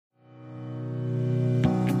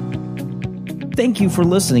Thank you for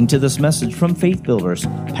listening to this message from Faith Builders.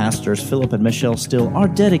 Pastors Philip and Michelle Still are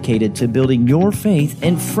dedicated to building your faith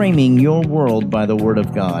and framing your world by the Word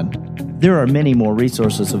of God. There are many more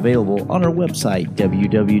resources available on our website,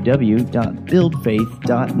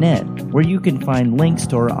 www.buildfaith.net, where you can find links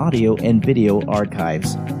to our audio and video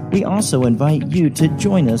archives. We also invite you to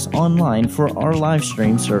join us online for our live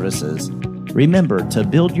stream services. Remember to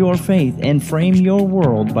build your faith and frame your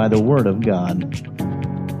world by the Word of God.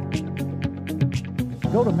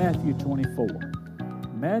 Go to Matthew 24.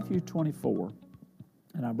 Matthew 24.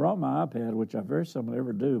 And I brought my iPad, which I very seldom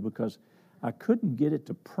ever do, because I couldn't get it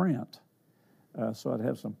to print. So I'd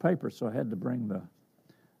have some paper, so I had to bring the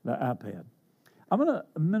iPad. I'm going to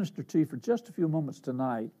minister to you for just a few moments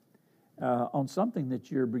tonight on something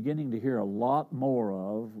that you're beginning to hear a lot more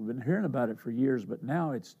of. We've been hearing about it for years, but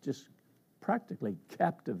now it's just practically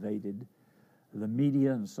captivated the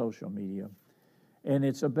media and social media. And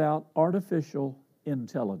it's about artificial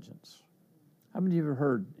intelligence. How many of you have ever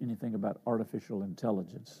heard anything about artificial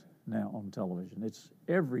intelligence now on television? It's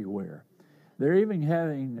everywhere. They're even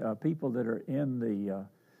having people that are in the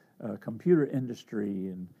computer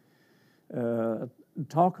industry and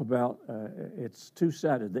talk about it's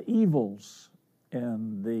two-sided, the evils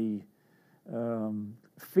and the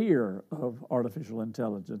fear of artificial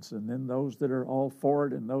intelligence, and then those that are all for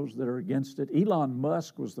it and those that are against it. Elon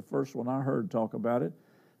Musk was the first one I heard talk about it.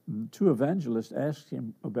 Two evangelists asked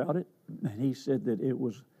him about it, and he said that it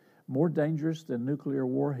was more dangerous than nuclear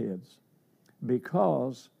warheads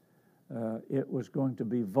because it was going to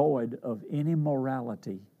be void of any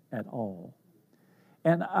morality at all.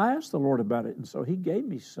 And I asked the Lord about it, and so He gave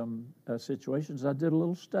me some situations. I did a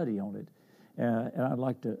little study on it, and I'd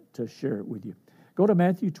like to share it with you. Go to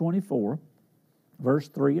Matthew 24, verse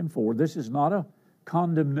 3 and 4. This is not a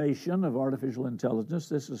condemnation of artificial intelligence.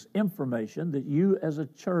 This is information that you as a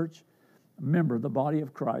church member, the body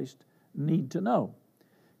of Christ, need to know.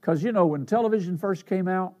 Because, you know, when television first came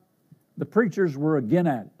out, the preachers were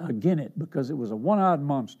against it because it was a one-eyed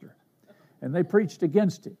monster. And they preached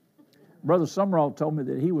against it. Brother Sumrall told me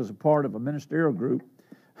that he was a part of a ministerial group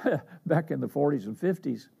back in the 40s and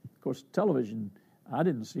 50s. Of course, television, I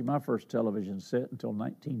didn't see my first television set until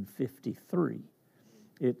 1953.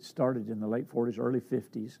 It started in the late 40s, early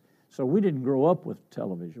 50s. So we didn't grow up with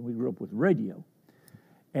television. We grew up with radio.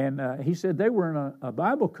 And he said they were in a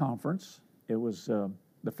Bible conference. It was the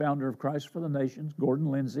founder of Christ for the Nations,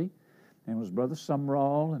 Gordon Lindsay, and it was Brother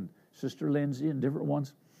Sumrall and Sister Lindsay and different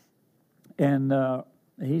ones. And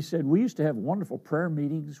he said, we used to have wonderful prayer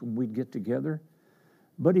meetings when we'd get together.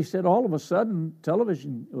 But he said all of a sudden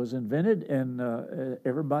television was invented and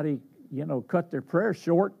everybody, cut their prayers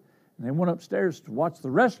short. And they went upstairs to watch the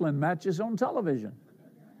wrestling matches on television.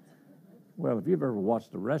 Well, if you've ever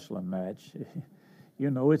watched a wrestling match, you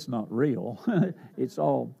know it's not real. It's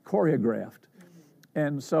all choreographed.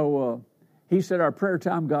 And so he said our prayer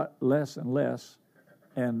time got less and less,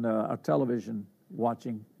 and our television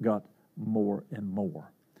watching got more and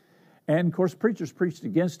more. And, of course, preachers preached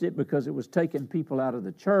against it because it was taking people out of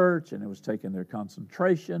the church and it was taking their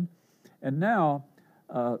concentration. And now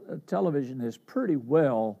television has pretty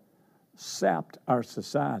well sapped our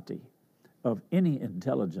society of any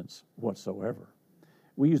intelligence whatsoever.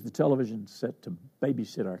 We use the television set to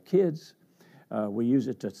babysit our kids. We use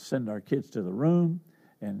it to send our kids to the room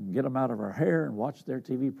and get them out of our hair and watch their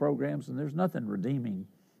TV programs. And there's nothing redeeming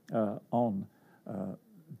on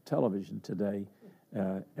television today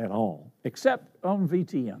at all, except on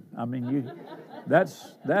VTN. I mean,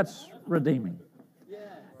 that's redeeming.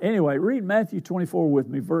 Anyway, read Matthew 24 with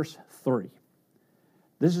me, verse 3.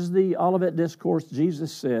 This is the Olivet Discourse.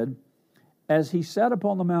 Jesus said, as he sat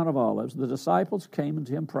upon the Mount of Olives, the disciples came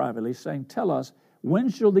unto him privately, saying, tell us, when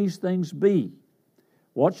shall these things be?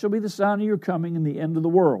 What shall be the sign of your coming and the end of the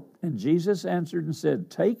world? And Jesus answered and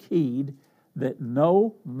said, take heed that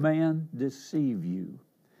no man deceive you.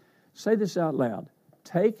 Say this out loud.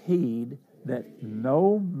 Take heed that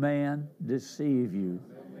no man deceive you.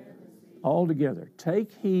 All together.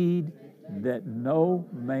 Take heed that no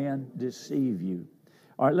man deceive you.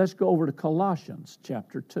 All right, let's go over to Colossians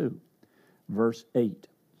chapter 2, verse 8.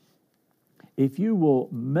 If you will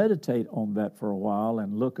meditate on that for a while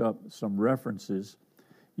and look up some references,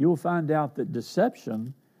 you will find out that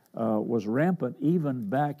deception was rampant even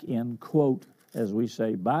back in, quote, as we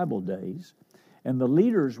say, Bible days. And the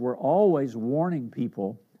leaders were always warning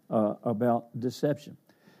people about deception.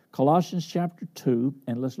 Colossians chapter 2,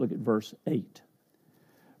 and let's look at verse 8.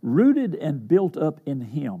 Rooted and built up in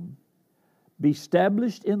him, be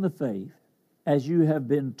established in the faith, as you have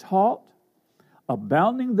been taught,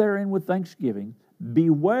 abounding therein with thanksgiving,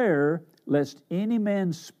 Beware lest any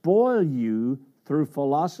man spoil you through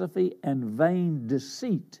philosophy and vain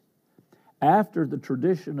deceit, after the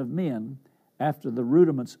tradition of men, after the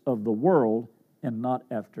rudiments of the world, and not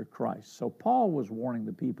after Christ. So Paul was warning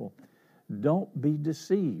the people, don't be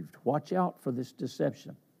deceived. Watch out for this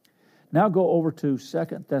deception. Now go over to 2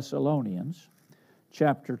 Thessalonians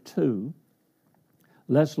chapter 2.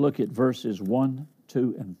 Let's look at verses 1,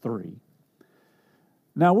 2, and 3.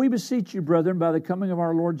 Now we beseech you, brethren, by the coming of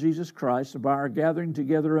our Lord Jesus Christ, and by our gathering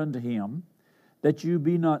together unto Him, that you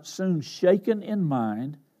be not soon shaken in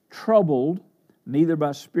mind, troubled, neither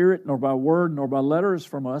by spirit, nor by word, nor by letters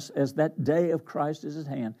from us, as that day of Christ is at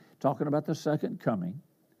hand. Talking about the second coming.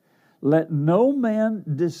 Let no man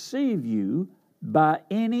deceive you by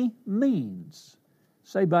any means.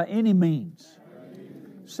 Say, by any means.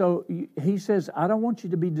 So he says, I don't want you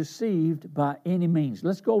to be deceived by any means.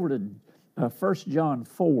 Let's go over to 1 John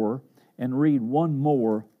 4 and read one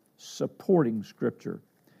more supporting scripture.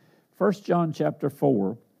 1 John chapter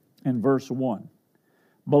 4 and verse 1.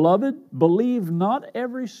 Beloved, believe not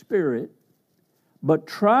every spirit, but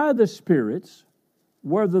try the spirits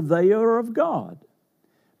whether they are of God,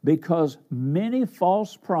 because many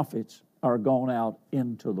false prophets are gone out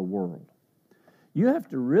into the world. You have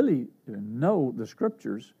to really know the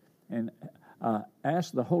scriptures and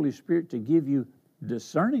ask the Holy Spirit to give you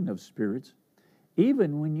discerning of spirits,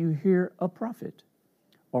 even when you hear a prophet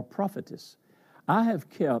or prophetess. I have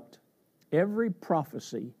kept every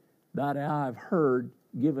prophecy that I've heard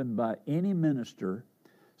given by any minister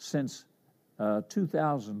since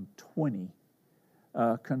 2020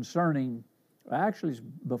 concerning, actually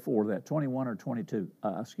before that, 21 or 22,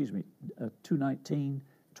 2019,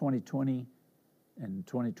 2020, and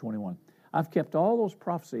 2021. I've kept all those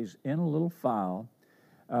prophecies in a little file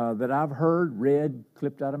that I've heard, read,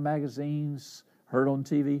 clipped out of magazines, heard on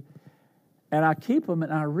TV, and I keep them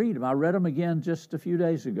and I read them. I read them again just a few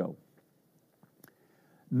days ago.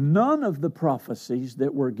 None of the prophecies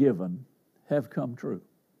that were given have come true.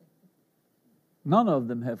 None of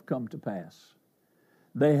them have come to pass.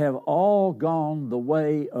 They have all gone the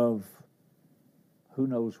way of who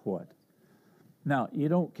knows what. Now, you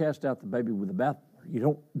don't cast out the baby with the bathwater. You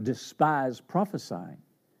don't despise prophesying.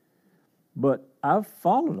 But I've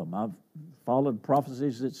followed them. I've followed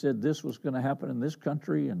prophecies that said this was going to happen in this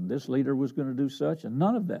country and this leader was going to do such, and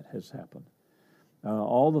none of that has happened.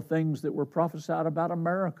 All the things that were prophesied about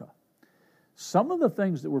America. Some of the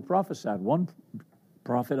things that were prophesied, one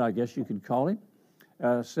prophet, I guess you could call him,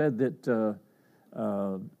 said that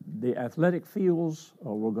the athletic fields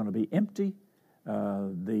were going to be empty.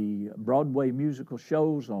 The Broadway musical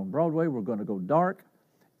shows on Broadway were going to go dark,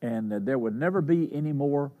 and there would never be any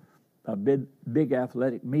more big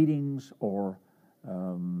athletic meetings or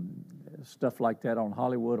stuff like that on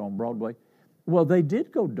Hollywood, on Broadway. Well, they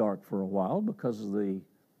did go dark for a while because of the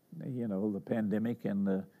pandemic and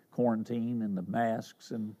the quarantine and the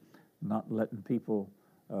masks and not letting people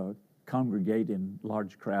congregate in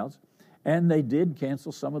large crowds. And they did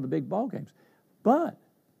cancel some of the big ball games. But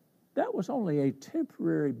that was only a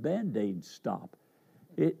temporary Band-Aid stop.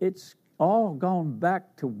 It's all gone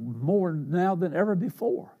back to more now than ever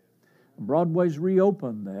before. Broadway's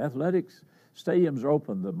reopened. The athletics stadiums are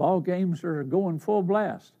open. The ball games are going full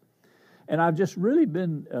blast. And I've just really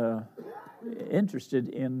been interested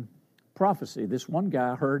in prophecy. This one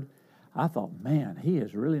guy I heard, I thought, man, he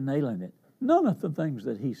is really nailing it. None of the things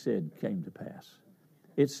that he said came to pass.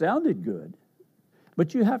 It sounded good,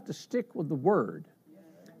 but you have to stick with the word.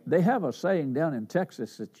 They have a saying down in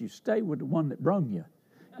Texas that you stay with the one that brung you.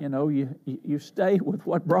 You know, you stay with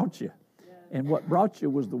what brought you. And what brought you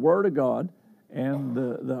was the Word of God and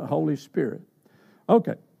the Holy Spirit.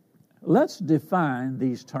 Okay, let's define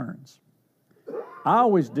these terms. I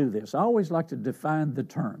always do this. I always like to define the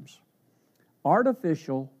terms.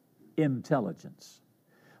 Artificial intelligence.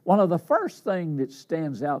 One of the first things that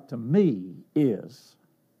stands out to me is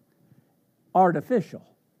artificial.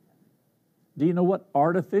 Do you know what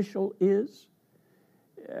artificial is?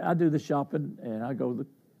 I do the shopping and I go to the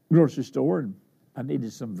grocery store and I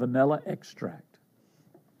needed some vanilla extract.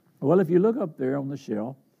 Well, if you look up there on the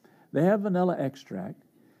shelf, they have vanilla extract.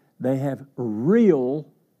 They have real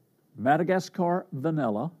Madagascar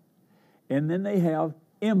vanilla, and then they have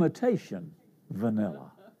imitation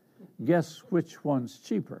vanilla. Guess which one's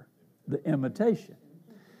cheaper? The imitation.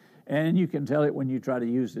 And you can tell it when you try to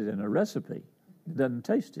use it in a recipe. It doesn't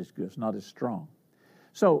taste as good. It's not as strong.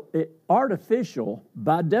 So artificial,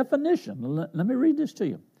 by definition, let me read this to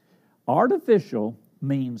you. Artificial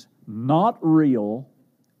means not real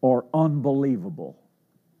or unbelievable.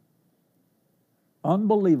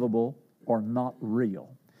 Unbelievable or not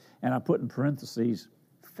real. And I put in parentheses,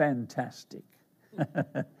 fantastic.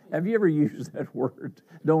 Have you ever used that word?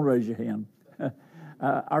 Don't raise your hand.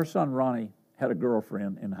 Our son Ronnie had a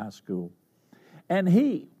girlfriend in high school. And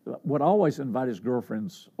he would always invite his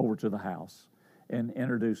girlfriends over to the house and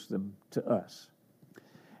introduce them to us.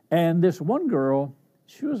 And this one girl,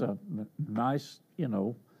 she was a nice,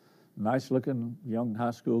 nice-looking young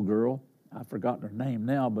high school girl. I've forgotten her name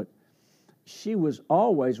now, but she was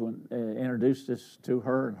always, when introduced us to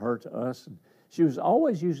her and her to us, and she was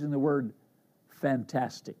always using the word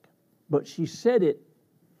fantastic. But she said it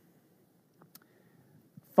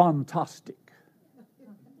fantastic.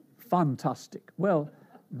 Fantastic. Well,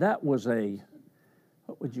 that was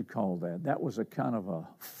what would you call that? That was a kind of a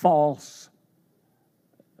false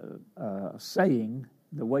saying,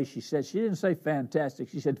 the way she said. She didn't say fantastic,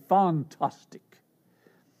 she said fantastic.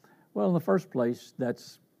 Well, in the first place,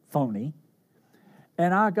 that's phony.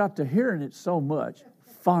 And I got to hearing it so much,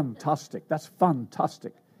 fantastic, that's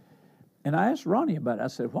fantastic. And I asked Ronnie about it. I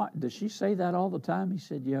said, "What, does she say that all the time?" He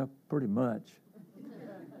said, "Yeah, pretty much."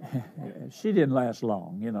 She didn't last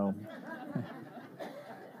long,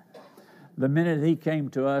 The minute he came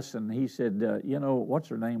to us and he said, what's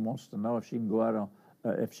her name wants to know if she can go out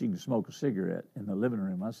if she can smoke a cigarette in the living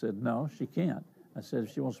room. I said, "No, she can't." I said,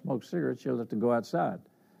 "If she wants to smoke a cigarette, she'll have to go outside."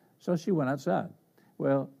 So she went outside.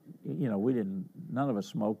 Well, none of us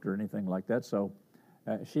smoked or anything like that, so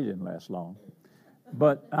she didn't last long.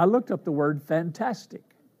 But I looked up the word fantastic.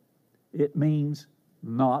 It means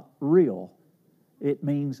not real. It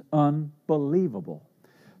means unbelievable.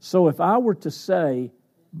 So if I were to say,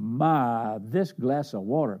 this glass of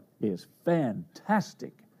water is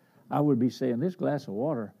fantastic, I would be saying this glass of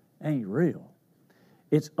water ain't real.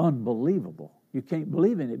 It's unbelievable. You can't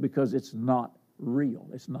believe in it because it's not real.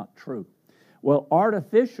 It's not true. Well,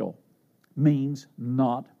 artificial means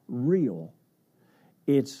not real.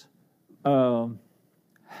 It's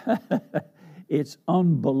it's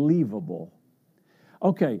unbelievable.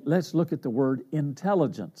 Okay, let's look at the word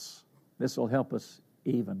intelligence. This will help us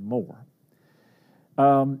even more.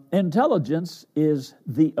 Intelligence is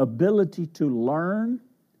the ability to learn,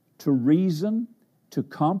 to reason, to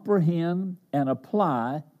comprehend, and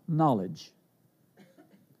apply knowledge.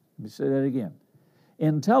 Let me say that again.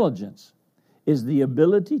 Intelligence is the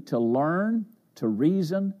ability to learn, to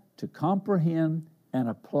reason, to comprehend, and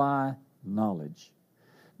apply knowledge.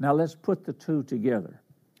 Now let's put the two together.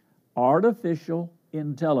 Artificial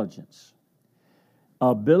intelligence.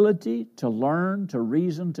 Ability to learn, to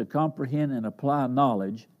reason, to comprehend, and apply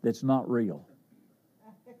knowledge that's not real.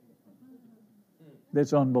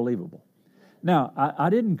 That's unbelievable. Now, I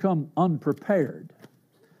didn't come unprepared.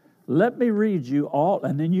 Let me read you all,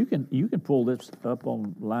 and then you can pull this up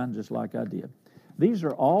online just like I did. These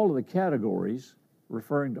are all of the categories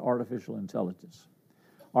referring to artificial intelligence.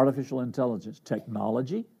 Artificial intelligence: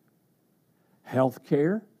 technology,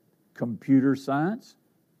 healthcare, computer science,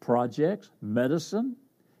 projects, medicine,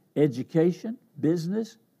 education,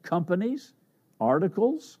 business, companies,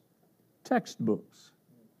 articles, textbooks.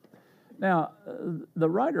 Now, the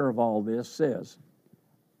writer of all this says,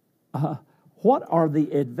 what are the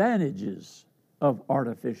advantages of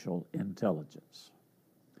artificial intelligence?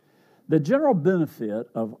 The general benefit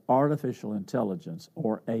of artificial intelligence,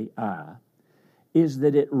 or AI, is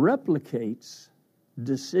that it replicates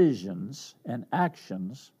decisions and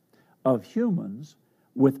actions of humans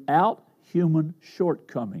without human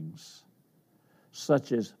shortcomings,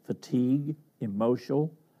 such as fatigue,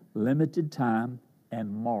 emotional, limited time,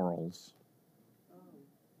 and morals.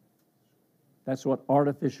 That's what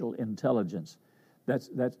artificial intelligence, that's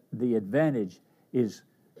the advantage is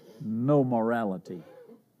no morality.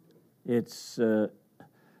 It's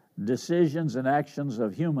decisions and actions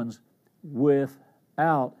of humans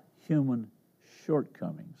without human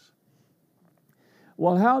shortcomings.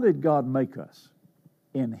 Well, how did God make us?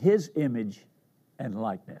 In His image and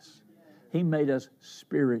likeness. He made us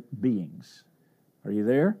spirit beings. Are you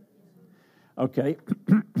there? Okay.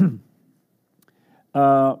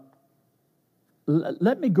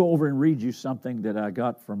 Let me go over and read you something that I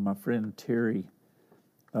got from my friend Terry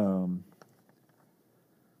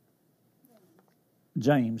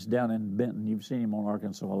James down in Benton. You've seen him on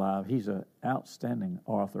Arkansas Live. He's an outstanding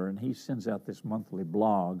author, and he sends out this monthly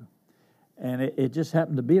blog. And it just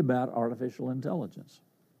happened to be about artificial intelligence.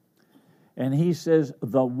 And he says,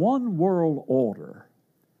 the One World Order,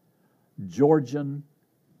 Georgian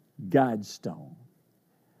Guidestone.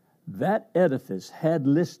 That edifice had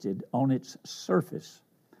listed on its surface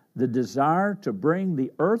the desire to bring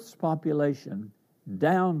the Earth's population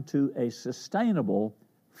down to a sustainable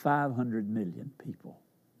 500 million people.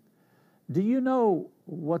 Do you know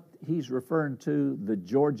what he's referring to, the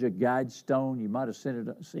Georgia Guidestone? You might have seen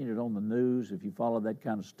it on the news if you follow that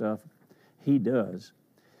kind of stuff. He does.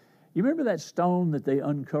 You remember that stone that they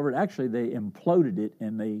uncovered? Actually, they imploded it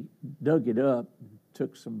and they dug it up,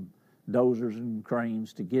 took some dozers and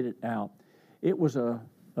cranes to get it out. It was a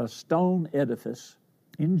stone edifice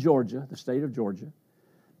in Georgia, the state of Georgia,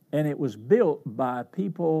 and it was built by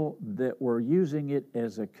people that were using it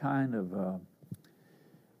as a kind of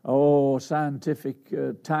scientific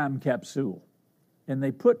time capsule. And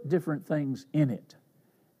they put different things in it.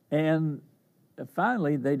 And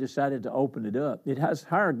finally, they decided to open it up. It has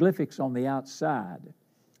hieroglyphics on the outside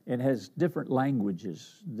and has different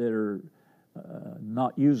languages that are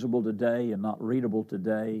not usable today and not readable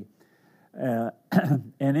today. And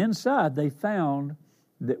inside, they found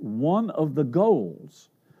that one of the goals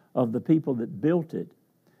of the people that built it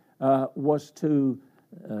was to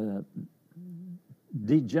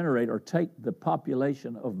degenerate or take the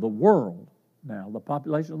population of the world. Now, the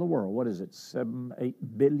population of the world, what is it, 7-8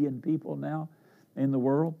 billion people now in the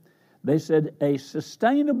world? They said a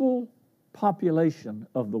sustainable population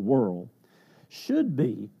of the world should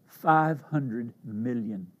be 500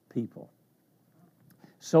 million people.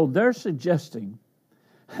 So they're suggesting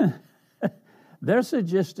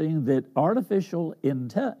that artificial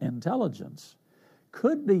intelligence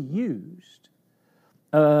could be used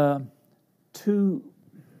to,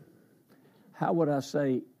 how would I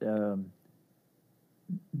say,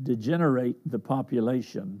 degenerate the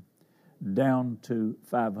population down to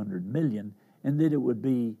 500 million, and that it would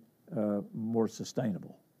be more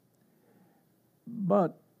sustainable.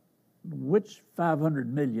 But which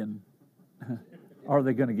 500 million are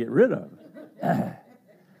they going to get rid of?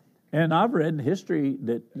 And I've read in history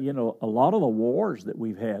that, a lot of the wars that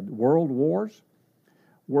we've had, world wars,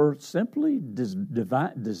 were simply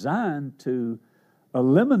designed to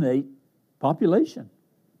eliminate population.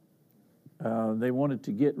 They wanted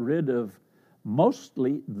to get rid of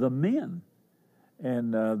mostly the men.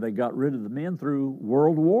 And they got rid of the men through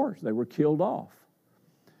world wars. They were killed off.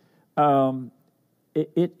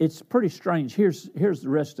 It's pretty strange. Here's the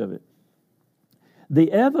rest of it. The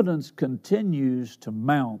evidence continues to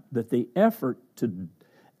mount that the effort to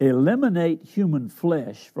eliminate human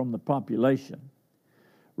flesh from the population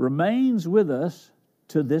remains with us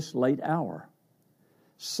to this late hour.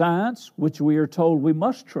 Science, which we are told we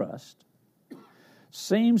must trust,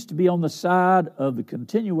 seems to be on the side of the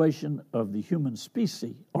continuation of the human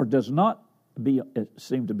species, or does not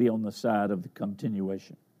seem to be on the side of the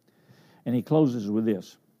continuation. And he closes with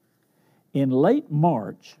this. In late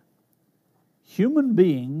March, human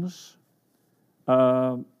beings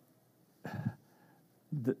at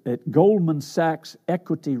Goldman Sachs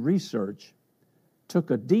Equity Research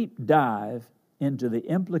took a deep dive into the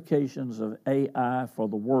implications of AI for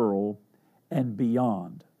the world and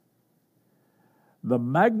beyond. The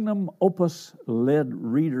magnum opus led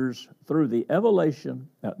readers through the evolution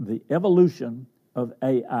of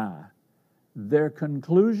AI. Their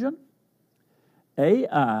conclusion?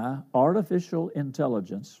 AI, artificial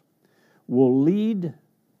intelligence, will lead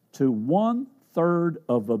to 1/3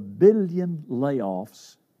 of 1 billion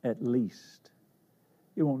layoffs at least.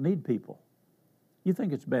 You won't need people. You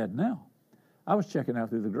think it's bad now. I was checking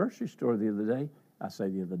out through the grocery store the other day. I say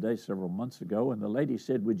the other day, several months ago, and the lady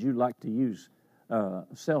said, "Would you like to use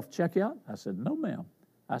self-checkout?" I said, "No, ma'am."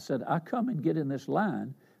 I said, "I come and get in this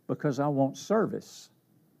line because I want service.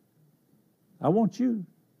 I want you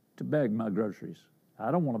to bag my groceries.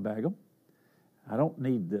 I don't want to bag them. I don't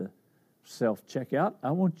need the self-checkout.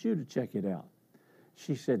 I want you to check it out."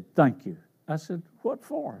 She said, "Thank you." I said, "What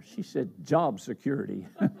for?" She said, "Job security."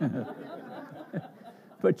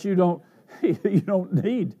 But you don't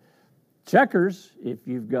need checkers if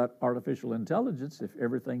you've got artificial intelligence, if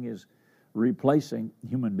everything is replacing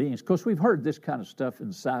human beings. Of course, we've heard this kind of stuff in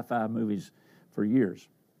sci-fi movies for years.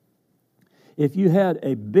 If you had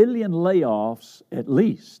 1 billion layoffs at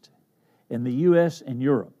least in the U.S. and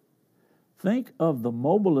Europe, think of the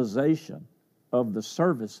mobilization of the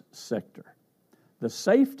service sector. The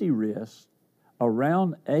safety risks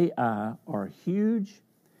around AI are huge,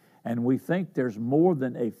 and we think there's more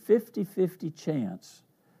than a 50-50 chance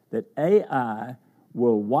that AI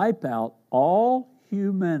will wipe out all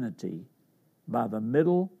humanity by the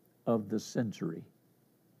middle of the century.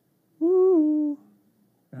 Woo!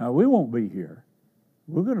 Now, we won't be here.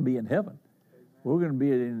 We're going to be in heaven. We're going to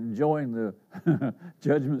be enjoying the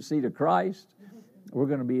judgment seat of Christ. We're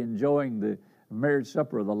going to be enjoying the marriage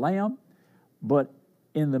supper of the Lamb. But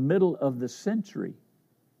in the middle of the century,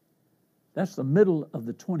 that's the middle of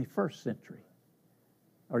the 21st century.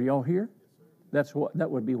 Are y'all here? That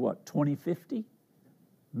would be what, 2050?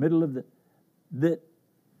 Middle of the... that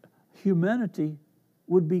humanity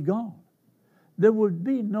would be gone. There would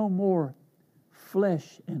be no more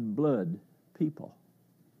flesh and blood people.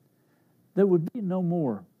 There would be no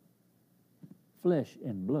more flesh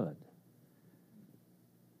and blood.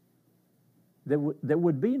 There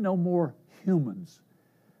would be no more humans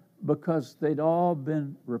because they'd all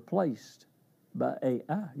been replaced by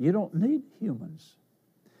AI. You don't need humans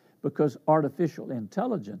because artificial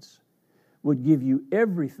intelligence would give you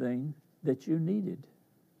everything that you needed.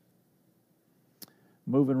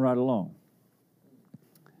 Moving right along.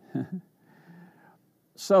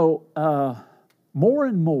 So, more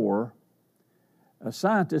and more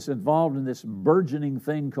scientists involved in this burgeoning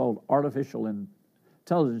thing called artificial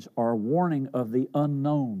intelligence are warning of the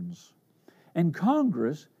unknowns. And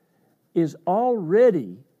Congress is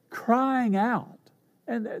already crying out.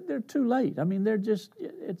 And they're too late. I mean, they're just,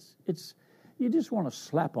 it's you just want to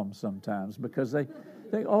slap them sometimes because they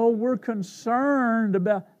we're concerned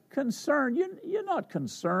about, you're not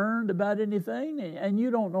concerned about anything and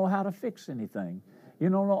you don't know how to fix anything. You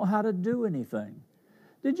don't know how to do anything.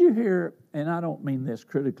 Did you hear, and I don't mean this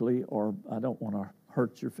critically or I don't want to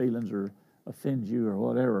hurt your feelings or offend you or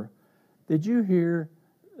whatever, did you hear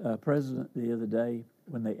President the other day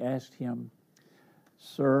when they asked him,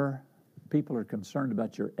 "Sir, people are concerned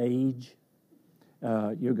about your age.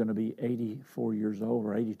 You're going to be 84 years old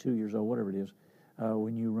or 82 years old, whatever it is,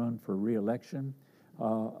 when you run for re-election.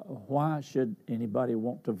 Why should anybody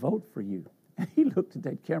want to vote for you?" And he looked at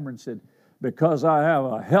that camera and said, "Because I have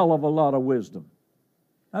a hell of a lot of wisdom."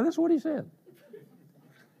 Now, that's what he said.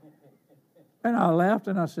 And I laughed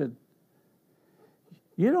and I said,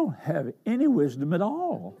 "You don't have any wisdom at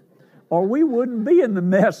all, or we wouldn't be in the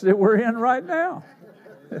mess that we're in right now."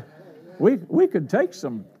 We could take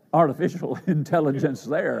some artificial intelligence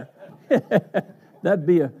there. That'd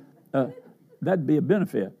be a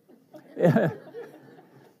benefit.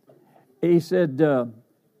 He said,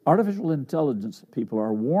 artificial intelligence people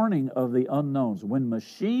are warning of the unknowns when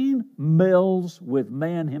machine melds with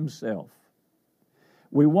man himself.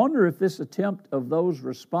 We wonder if this attempt of those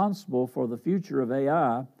responsible for the future of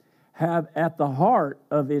AI have at the heart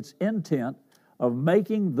of its intent of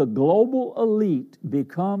making the global elite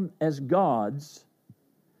become as gods,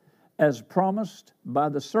 as promised by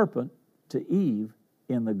the serpent to Eve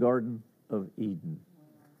in the Garden of Eden.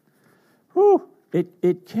 Whew,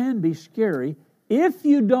 it can be scary if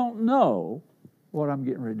you don't know what I'm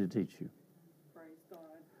getting ready to teach you. Praise God.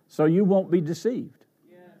 So you won't be deceived.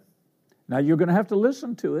 Yes. Now you're going to have to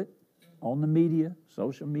listen to it on the media,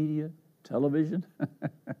 social media, television.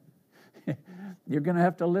 You're going to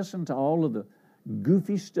have to listen to all of the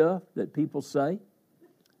goofy stuff that people say.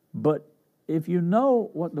 But if you know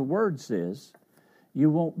what the Word says, you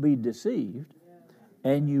won't be deceived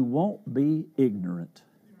and you won't be ignorant.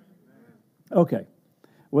 Okay.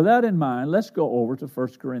 With that in mind, let's go over to 1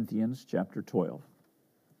 Corinthians chapter 12.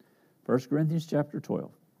 1 Corinthians chapter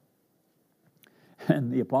 12.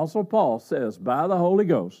 And the Apostle Paul says, by the Holy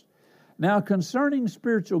Ghost, "Now concerning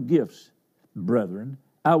spiritual gifts, brethren,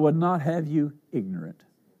 I would not have you ignorant."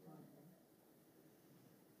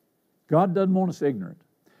 God doesn't want us ignorant.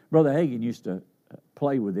 Brother Hagin used to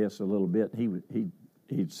play with this a little bit.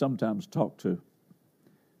 He'd sometimes talk to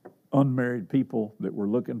unmarried people that were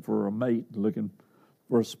looking for a mate, looking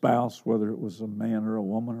for a spouse, whether it was a man or a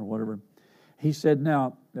woman or whatever. He said,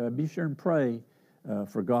 "Now, be sure and pray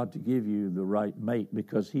for God to give you the right mate,"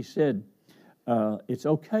 because he said, it's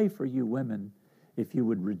okay for you women if you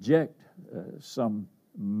would reject some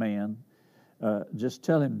man. Just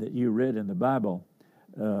tell him that you read in the Bible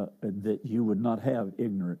that you would not have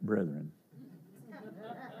ignorant brethren.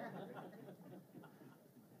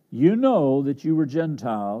 "You know that you were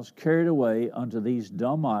Gentiles, carried away unto these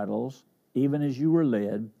dumb idols, even as you were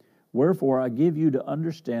led. Wherefore I give you to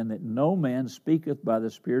understand that no man speaketh by the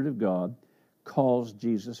Spirit of God, calls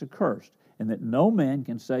Jesus accursed, and that no man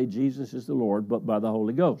can say Jesus is the Lord but by the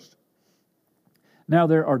Holy Ghost. Now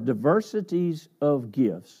there are diversities of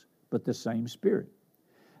gifts, but the same Spirit.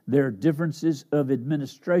 There are differences of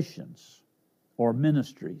administrations or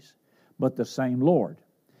ministries, but the same Lord.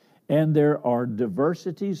 And there are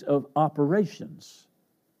diversities of operations,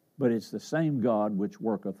 but it's the same God which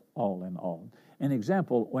worketh all in all." An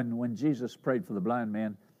example, when Jesus prayed for the blind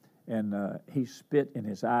man, and he spit in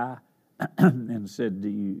his eye and said, "Do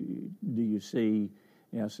you see?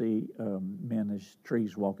 I see men as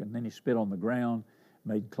trees walking." And then he spit on the ground,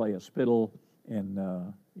 made clay a spittle, and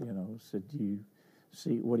said, "Do you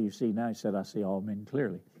see? What do you see now?" He said, "I see all men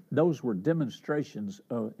clearly." Those were demonstrations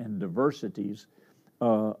and diversities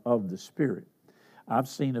of the Spirit. I've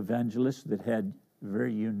seen evangelists that had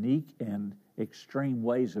very unique and extreme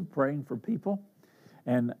ways of praying for people.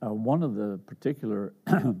 And one of the particular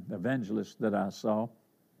evangelists that I saw,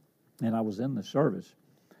 and I was in the service,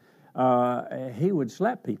 he would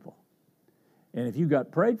slap people. And if you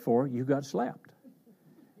got prayed for, you got slapped.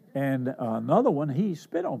 And another one, he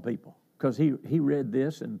spit on people because he read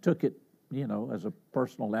this and took it, as a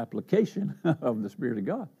personal application of the Spirit of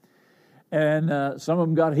God. And some of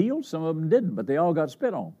them got healed, some of them didn't, but they all got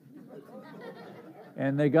spit on.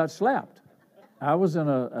 And they got slapped. I was in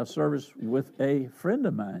a service with a friend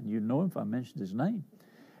of mine. You know him if I mentioned his name.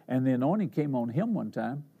 And the anointing came on him one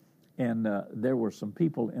time, and there were some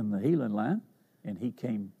people in the healing line, and he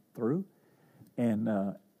came through,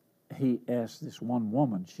 and he asked this one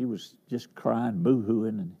woman, she was just crying,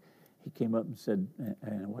 boo-hooing, and he came up and said,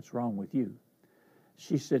 and what's wrong with you?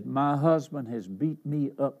 She said, my husband has beat me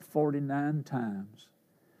up 49 times.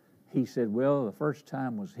 He said, well, the first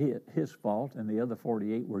time was his fault, and the other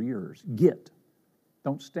 48 were yours.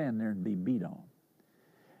 Don't stand there and be beat on.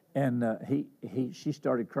 And she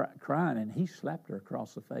started crying, and he slapped her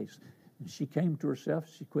across the face. And she came to herself,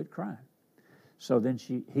 she quit crying. So then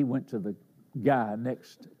he went to the guy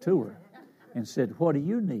next to her and said, what do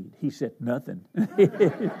you need? He said, nothing.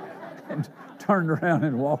 And turned around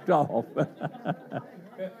and walked off.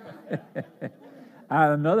 I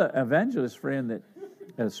had another evangelist friend that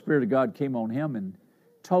the Spirit of God came on him and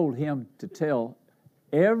told him to tell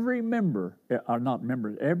every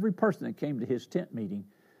every person that came to his tent meeting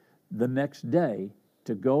the next day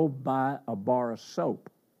to go buy a bar of soap.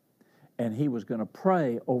 And he was going to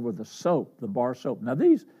pray over the bar of soap. Now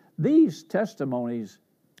these testimonies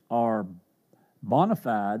are bona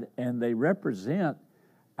fide and they represent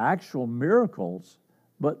actual miracles,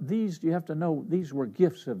 but you have to know, these were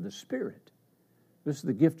gifts of the Spirit. This is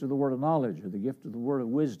the gift of the word of knowledge, or the gift of the word of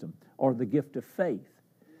wisdom, or the gift of faith.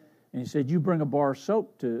 And he said, you bring a bar of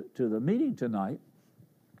soap to the meeting tonight,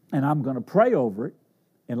 and I'm going to pray over it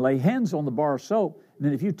and lay hands on the bar of soap, and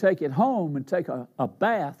then if you take it home and take a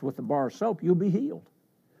bath with the bar of soap, you'll be healed.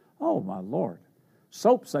 Oh, my Lord.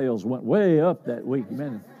 Soap sales went way up that week.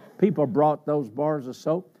 Man, people brought those bars of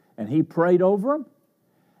soap, and he prayed over them,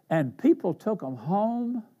 and people took them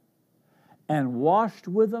home and washed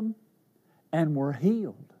with them and were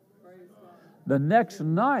healed. The next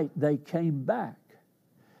night they came back.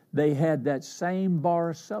 They had that same bar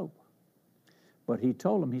of soap. But he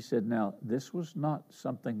told them, he said, now, this was not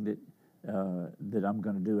something that I'm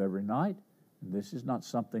going to do every night. This is not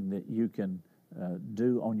something that you can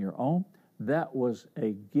do on your own. That was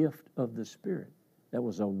a gift of the Spirit. That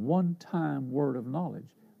was a one-time word of knowledge,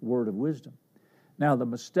 word of wisdom. Now, the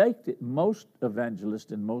mistake that most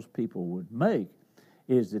evangelists and most people would make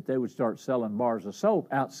is that they would start selling bars of soap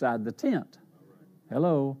outside the tent.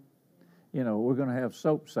 Hello. We're going to have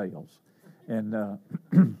soap sales. And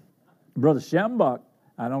Brother Schambach,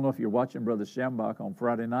 I don't know if you're watching Brother Schambach on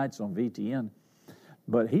Friday nights on VTN,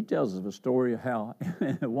 but he tells us a story of how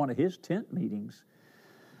at one of his tent meetings,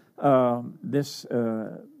 this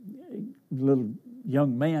little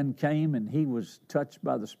young man came and he was touched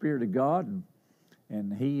by the Spirit of God,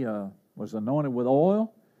 and he was anointed with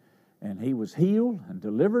oil, and he was healed and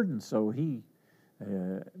delivered, and so he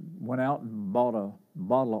went out and bought a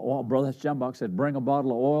bottle of oil. Brother Schambach said, bring a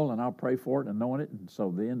bottle of oil and I'll pray for it and anoint it. And so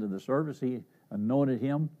at the end of the service, he anointed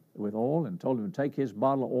him with oil and told him to take his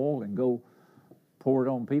bottle of oil and go pour it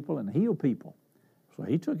on people and heal people. So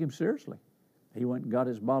he took him seriously. He went and got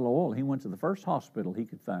his bottle of oil. He went to the first hospital he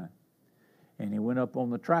could find. And he went up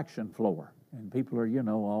on the traction floor. And people are,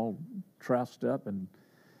 all trussed up. And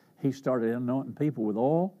he started anointing people with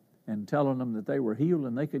oil and telling them that they were healed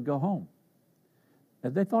and they could go home.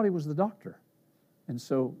 And they thought he was the doctor. And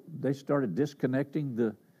so they started disconnecting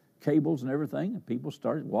the cables and everything, and people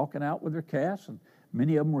started walking out with their casts, and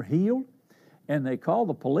many of them were healed. And they called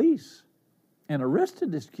the police and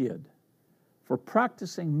arrested this kid for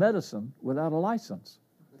practicing medicine without a license.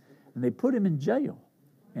 And they put him in jail,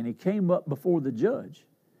 and he came up before the judge.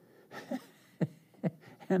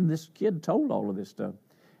 And this kid told all of this stuff.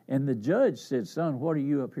 And the judge said, son, what are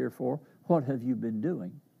you up here for? What have you been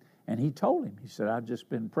doing? And he told him, he said, I've just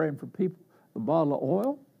been praying for people, the bottle of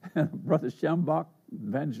oil. And Brother Schambach,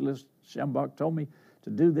 evangelist Schambach, told me to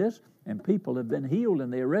do this. And people have been healed,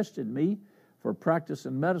 and they arrested me for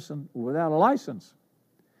practicing medicine without a license.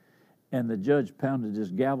 And the judge pounded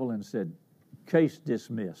his gavel and said, case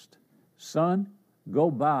dismissed. Son, go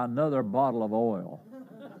buy another bottle of oil.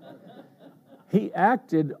 He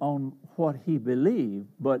acted on what he believed,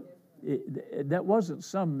 but that wasn't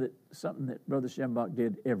something that Brother Schambach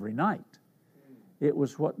did every night. It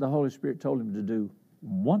was what the Holy Spirit told him to do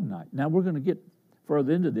one night. Now we're going to get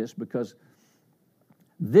further into this because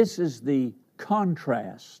this is the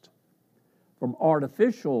contrast from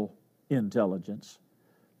artificial intelligence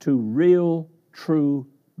to real, true,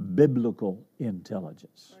 biblical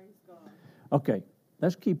intelligence. Okay,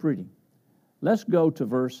 let's keep reading. Let's go to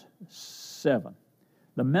verse 7.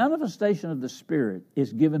 The manifestation of the Spirit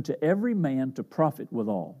is given to every man to profit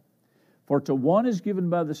withal. For to one is given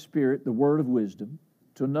by the Spirit the word of wisdom,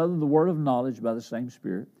 to another the word of knowledge by the same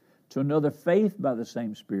Spirit, to another faith by the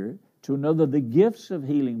same Spirit, to another the gifts of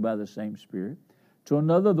healing by the same Spirit, to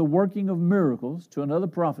another the working of miracles, to another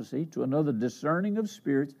prophecy, to another discerning of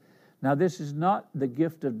spirits. Now this is not the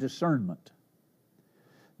gift of discernment.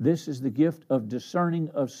 This is the gift of discerning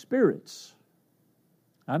of spirits.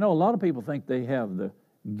 I know a lot of people think they have the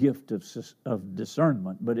gift of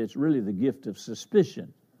discernment, but it's really the gift of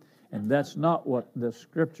suspicion. And that's not what the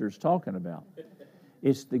Scripture is talking about.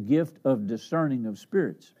 It's the gift of discerning of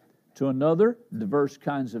spirits. To another, diverse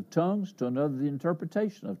kinds of tongues. To another, the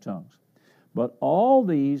interpretation of tongues. But all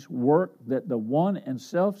these work that the one and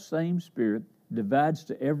self-same Spirit divides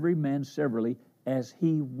to every man severally as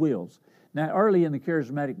He wills. Now, early in the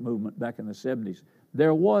charismatic movement back in the 70s,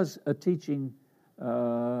 there was a teaching,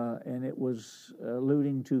 and it was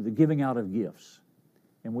alluding to the giving out of gifts.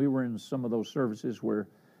 And we were in some of those services where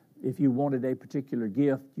if you wanted a particular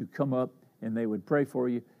gift, you come up and they would pray for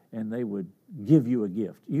you and they would give you a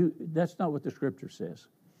gift. That's not what the Scripture says.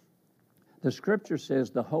 The Scripture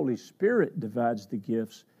says the Holy Spirit divides the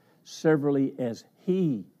gifts severally as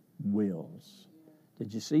He wills.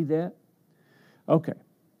 Did you see that? Okay.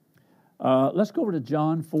 Let's go over to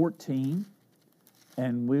John 14,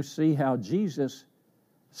 and we'll see how Jesus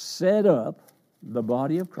set up the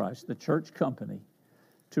body of Christ, the church company,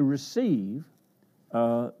 to receive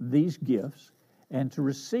these gifts and to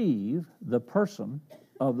receive the person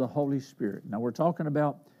of the Holy Spirit. Now, we're talking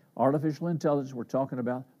about artificial intelligence. We're talking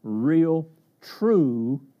about real,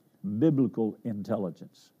 true, biblical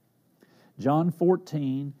intelligence. John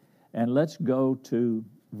 14, and let's go to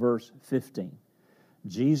verse 15.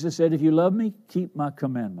 Jesus said, if you love me, keep my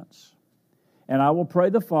commandments. And I will pray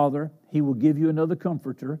the Father, He will give you another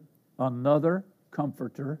comforter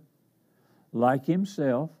like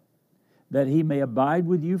Himself, that He may abide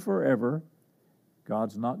with you forever.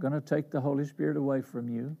 God's not going to take the Holy Spirit away from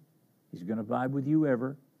you. He's going to abide with you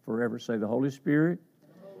forever. Say, the Holy Spirit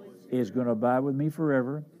is going to abide with me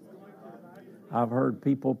forever. I've heard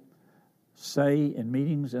people say in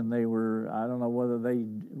meetings, and they were, I don't know whether they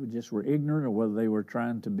just were ignorant or whether they were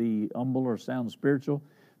trying to be humble or sound spiritual,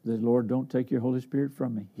 the Lord, don't take your Holy Spirit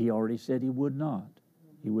from me. He already said He would not.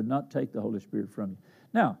 He would not take the Holy Spirit from you.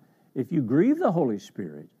 Now, if you grieve the Holy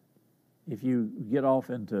Spirit, if you get off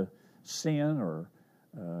into sin or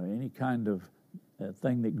any kind of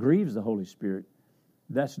thing that grieves the Holy Spirit,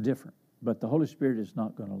 that's different. But the Holy Spirit is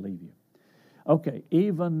not going to leave you. Okay,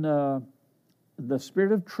 even the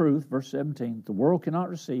Spirit of truth, verse 17, the world cannot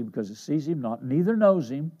receive because it sees Him not, neither knows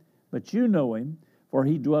Him, but you know Him, for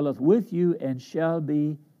He dwelleth with you and shall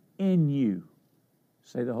be in you.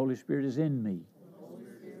 Say, the Holy Spirit is in me.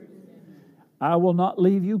 I will not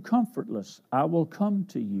leave you comfortless. I will come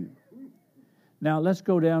to you. Now let's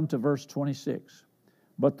go down to verse 26.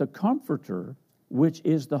 But the Comforter, which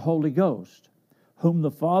is the Holy Ghost, whom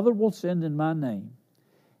the Father will send in my name,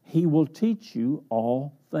 He will teach you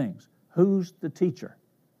all things. Who's the teacher?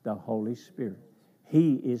 The Holy Spirit.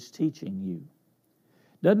 He is teaching you.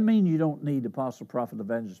 Doesn't mean you don't need apostle, prophet,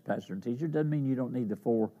 evangelist, pastor, and teacher. Doesn't mean you don't need the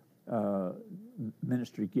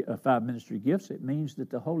five ministry gifts. It means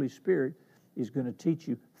that the Holy Spirit is going to teach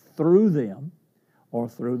you through them or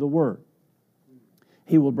through the Word.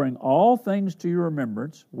 He will bring all things to your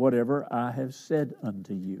remembrance, whatever I have said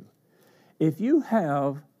unto you. If you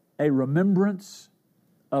have a remembrance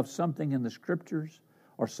of something in the Scriptures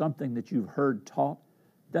or something that you've heard taught,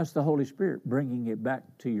 that's the Holy Spirit bringing it back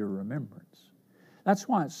to your remembrance. That's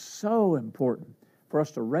why it's so important for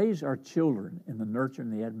us to raise our children in the nurture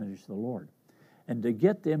and the admonition of the Lord, and to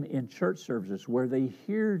get them in church services where they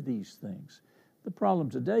hear these things. The problem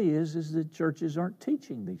today is that churches aren't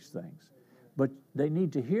teaching these things, but they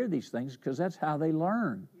need to hear these things because that's how they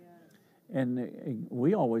learn. And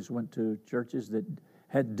we always went to churches that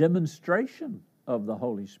had demonstration of the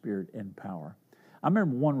Holy Spirit and power. I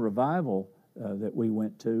remember one revival that we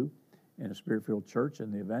went to in a Spirit-filled church,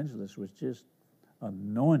 and the evangelist was just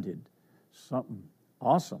anointed, something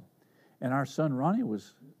awesome. And our son Ronnie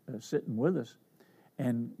was sitting with us.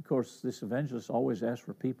 And, of course, this evangelist always asks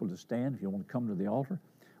for people to stand if you want to come to the altar.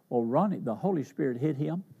 Well, Ronnie, the Holy Spirit hit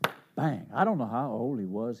him. Bang. I don't know how old he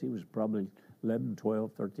was. He was probably 11,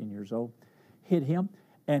 12, 13 years old. Hit him,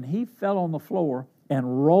 and he fell on the floor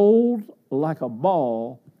and rolled like a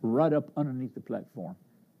ball right up underneath the platform.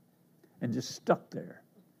 and just stuck there.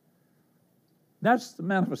 That's the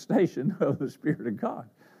manifestation of the Spirit of God.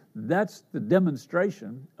 That's the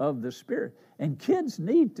demonstration of the Spirit. And kids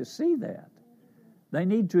need to see that. They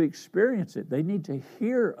need to experience it. They need to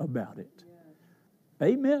hear about it.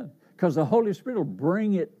 Amen. Because the Holy Spirit will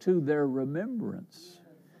bring it to their remembrance.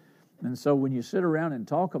 And so when you sit around and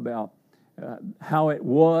talk about how it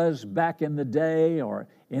was back in the day or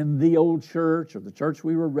in the old church or the church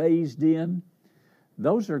we were raised in,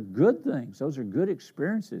 those are good things. Those are good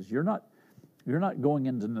experiences. You're not going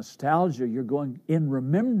into nostalgia. You're going in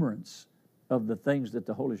remembrance of the things that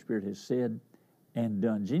the Holy Spirit has said and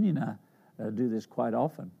done. Jeannie and I do this quite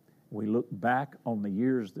often. We look back on the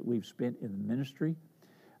years that we've spent in the ministry.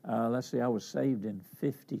 Let's see, I was saved in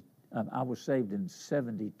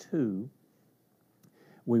 72.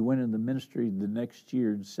 We went in the ministry the next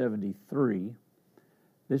year in 73.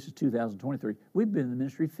 This is 2023. We've been in the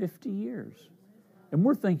ministry 50 years. And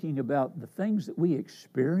we're thinking about the things that we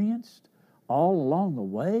experienced all along the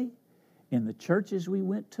way in the churches we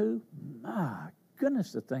went to. My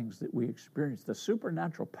goodness, the things that we experienced, the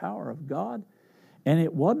supernatural power of God. And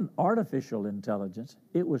it wasn't artificial intelligence.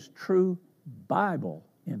 It was true Bible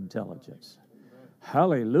intelligence.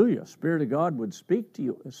 Hallelujah. Spirit of God would speak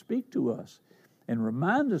to us and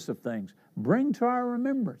remind us of things, bring to our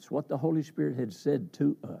remembrance what the Holy Spirit had said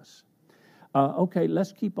to us. Okay,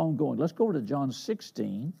 let's keep on going. Let's go to John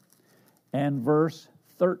 16 and verse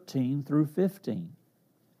 13 through 15.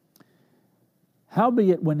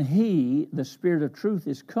 Howbeit, when He, the Spirit of truth,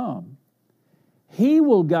 is come, He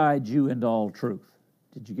will guide you into all truth.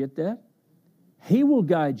 Did you get that? He will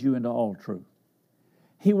guide you into all truth.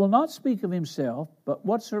 He will not speak of Himself, but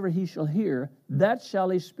whatsoever He shall hear, that shall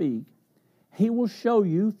He speak. He will show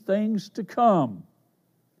you things to come.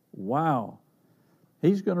 Wow.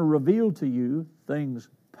 He's going to reveal to you things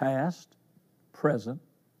past, present,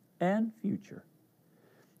 and future.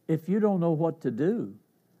 If you don't know what to do,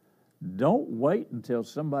 don't wait until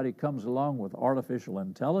somebody comes along with artificial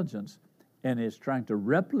intelligence and is trying to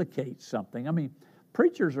replicate something. I mean,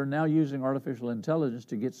 preachers are now using artificial intelligence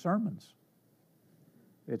to get sermons.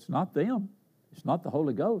 It's not them. It's not the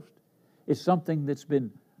Holy Ghost. It's something that's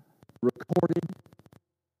been recorded,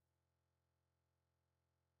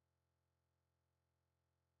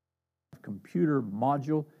 computer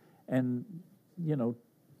module, and,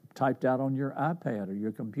 typed out on your iPad or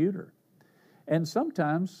your computer. And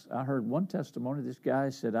sometimes, I heard one testimony, this guy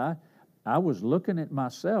said, I was looking at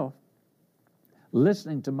myself,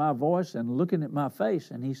 listening to my voice and looking at my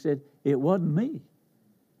face, and he said, it wasn't me.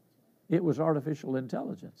 It was artificial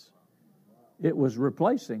intelligence. It was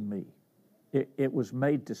replacing me. It was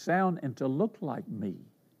made to sound and to look like me.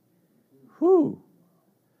 Whew.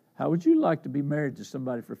 How would you like to be married to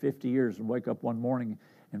somebody for 50 years and wake up one morning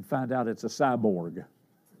and find out it's a cyborg?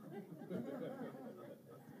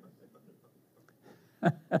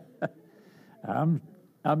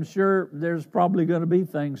 I'm sure there's probably going to be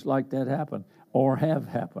things like that happen or have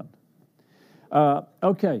happened.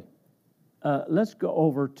 Okay, let's go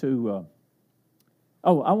over to.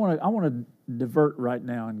 I want to divert right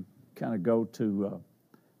now and kind of go to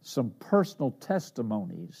some personal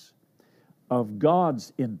testimonies of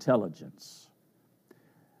God's intelligence,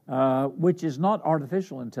 which is not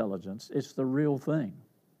artificial intelligence; it's the real thing.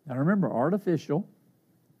 Now, remember, artificial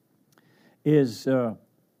is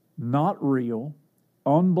not real,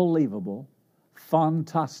 unbelievable,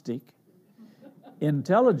 fantastic.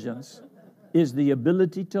 Intelligence is the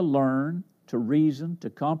ability to learn, to reason, to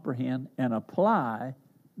comprehend, and apply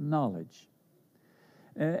knowledge.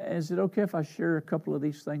 Is it okay if I share a couple of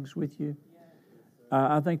these things with you?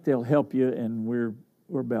 I think they'll help you, and we're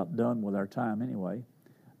about done with our time anyway.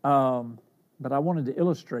 But I wanted to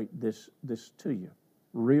illustrate this to you.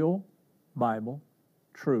 Real Bible,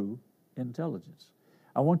 true intelligence.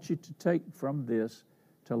 I want you to take from this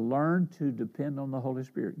to learn to depend on the Holy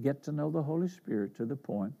Spirit. Get to know the Holy Spirit to the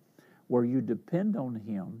point where you depend on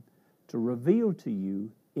Him to reveal to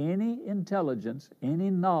you any intelligence, any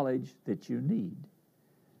knowledge that you need.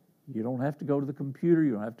 You don't have to go to the computer.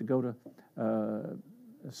 You don't have to go to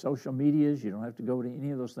social medias. You don't have to go to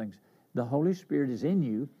any of those things. The Holy Spirit is in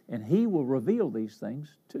you, and He will reveal these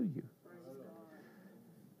things to you.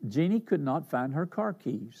 Jeannie could not find her car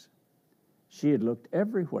keys. She had looked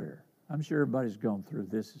everywhere. I'm sure everybody's gone through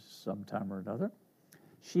this sometime or another.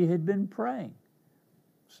 She had been praying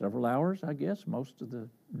several hours, I guess, most of the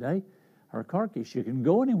day. Her car keys, she couldn't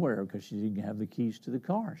go anywhere because she didn't have the keys to the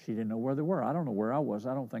car. She didn't know where they were. I don't know where I was.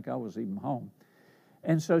 I don't think I was even home.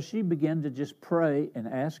 And so she began to just pray and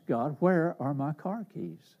ask God, where are my car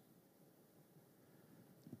keys?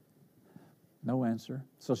 No answer.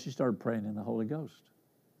 So she started praying in the Holy Ghost.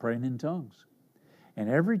 praying in tongues. And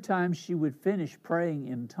every time she would finish praying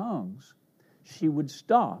in tongues, she would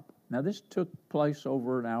stop. Now, this took place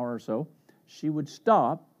over an hour or so. She would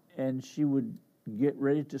stop and she would get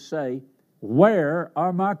ready to say, "Where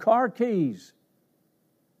are my car keys?"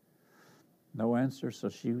 No answer, so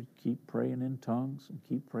she would keep praying in tongues and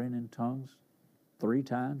keep praying in tongues. 3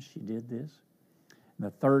 times she did this. And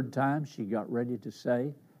the 3rd time she got ready to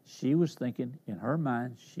say, she was thinking in her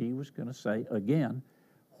mind, she was going to say again,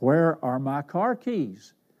 "Where are my car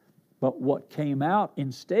keys?" But what came out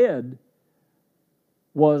instead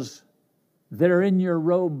was, "They're in your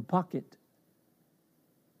robe pocket."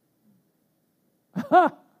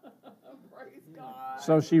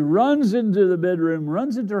 So she runs into the bedroom,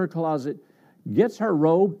 runs into her closet, gets her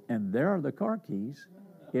robe, and there are the car keys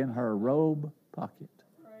in her robe pocket.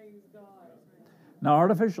 Now,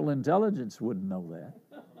 artificial intelligence wouldn't know that.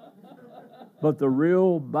 But the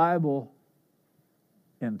real Bible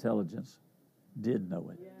intelligence did know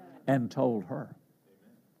it and told her.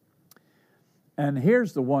 And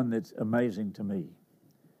here's the one that's amazing to me.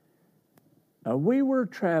 We were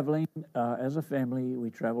traveling as a family.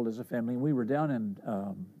 We traveled as a family. We were down in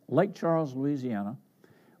Lake Charles, Louisiana.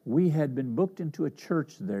 We had been booked into a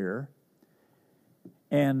church there.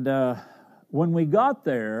 And when we got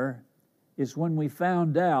there is when we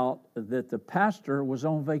found out that the pastor was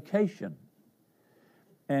on vacation.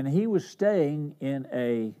 And he was staying in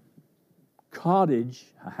a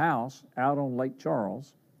cottage, a house, out on Lake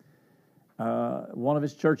Charles. One of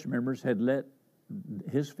his church members had let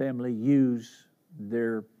his family use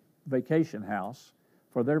their vacation house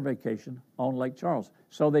for their vacation on Lake Charles.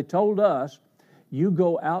 So they told us, "You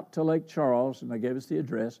go out to Lake Charles," and they gave us the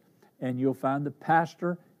address, "and you'll find the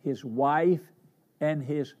pastor, his wife, and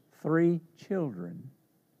his 3 children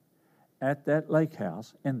at that lake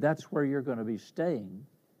house, and that's where you're going to be staying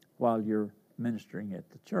while you're ministering at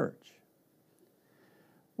the church."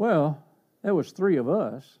 Well, there was 3 of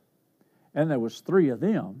us, and there was 3 of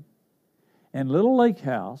them, and little lake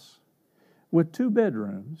house with 2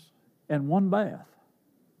 bedrooms and 1 bath.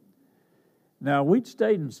 Now, we'd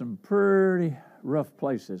stayed in some pretty rough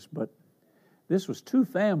places, but this was 2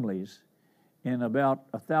 families in about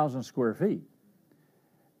 1,000 square feet.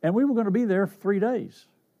 And we were going to be there for 3 days.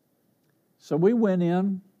 So we went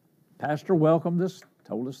in, pastor welcomed us,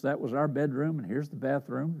 told us that was our bedroom, and here's the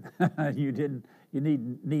bathroom. You didn't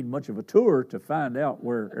need much of a tour to find out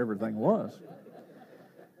where everything was.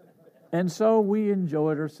 And so we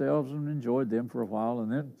enjoyed ourselves and enjoyed them for a while.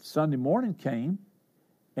 And then Sunday morning came,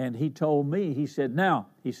 and he told me, he said,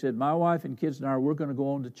 "My wife and kids and I, we're going to go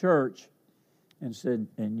on to church." And said,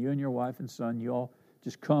 "And you and your wife and son, you all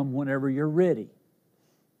just come whenever you're ready."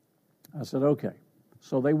 I said, "Okay."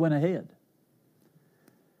 So they went ahead.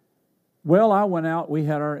 Well, I went out. We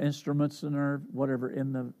had our instruments and our whatever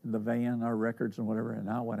in the van, our records and whatever. And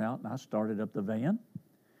I went out and I started up the van.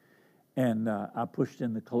 And I pushed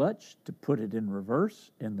in the clutch to put it in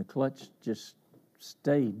reverse, and the clutch just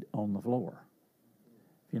stayed on the floor.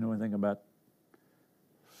 If you know anything about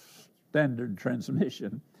standard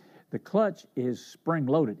transmission, the clutch is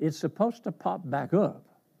spring-loaded. It's supposed to pop back up.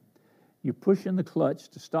 You push in the clutch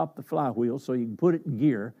to stop the flywheel so you can put it in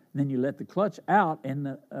gear, and then you let the clutch out and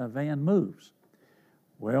the van moves.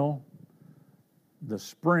 Well, the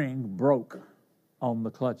spring broke on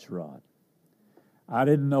the clutch rod. I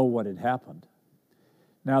didn't know what had happened.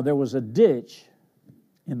 Now, there was a ditch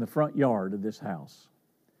in the front yard of this house.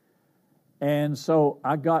 And so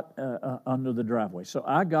I got under the driveway. So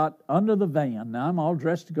I got under the van. Now, I'm all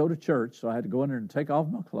dressed to go to church, so I had to go in there and take off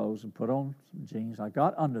my clothes and put on some jeans. I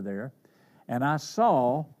got under there, and I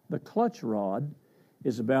saw the clutch rod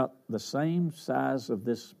is about the same size of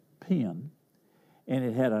this pin, and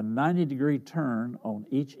it had a 90-degree turn on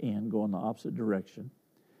each end going the opposite direction.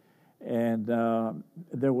 And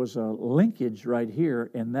there was a linkage right here,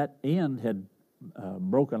 and that end had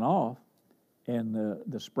broken off, and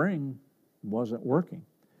the spring wasn't working.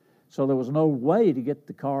 So there was no way to get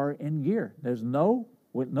the car in gear.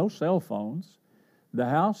 With no cell phones. The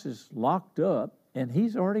house is locked up, and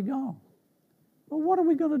he's already gone. Well, what are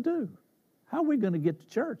we going to do? How are we going to get to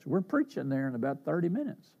church? We're preaching there in about 30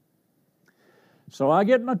 minutes. So I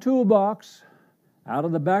get my toolbox out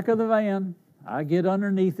of the back of the van. I get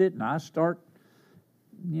underneath it, and I start,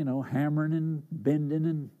 hammering and bending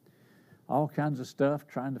and all kinds of stuff,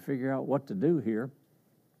 trying to figure out what to do here.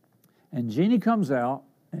 And Jeannie comes out,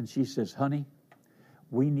 and she says, "Honey,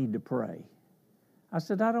 we need to pray." I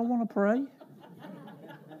said, "I don't want to pray."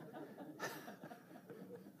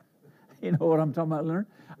 You know what I'm talking about, Leonard?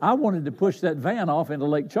 I wanted to push that van off into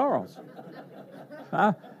Lake Charles.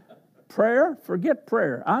 Prayer? Forget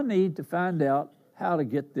prayer. I need to find out how to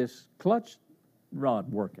get this clutch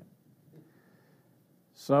rod working.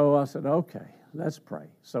 So I said, okay, let's pray.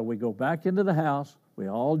 So we go back into the house. We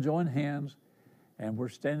all join hands, and we're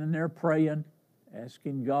standing there praying,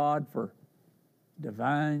 asking God for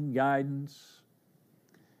divine guidance,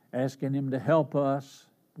 asking Him to help us.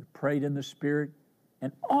 We prayed in the Spirit,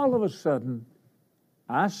 and all of a sudden,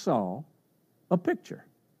 I saw a picture.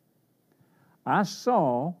 I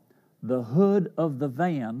saw the hood of the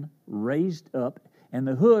van raised up, and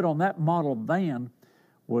the hood on that model van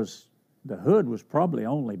the hood was probably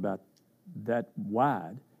only about that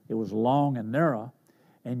wide. It was long and narrow,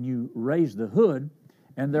 and you raised the hood,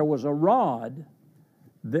 and there was a rod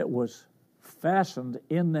that was fastened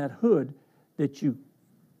in that hood that you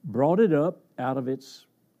brought it up out of its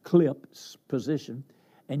clip position,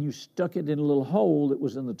 and you stuck it in a little hole that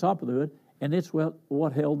was in the top of the hood, and it's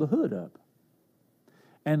what held the hood up.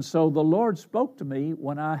 And so the Lord spoke to me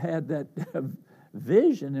when I had that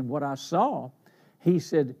vision and what I saw. He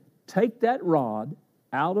said, take that rod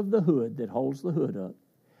out of the hood that holds the hood up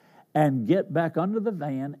and get back under the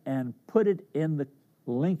van and put it in the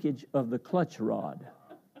linkage of the clutch rod.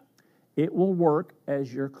 It will work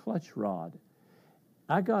as your clutch rod.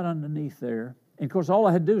 I got underneath there, and of course all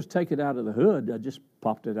I had to do was take it out of the hood. I just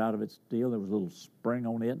popped it out of its deal. There was a little spring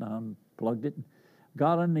on it, and I unplugged it and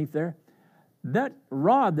got underneath there. That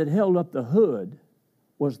rod that held up the hood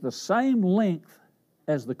was the same length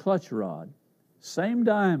as the clutch rod, same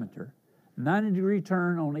diameter, 90-degree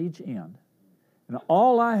turn on each end. And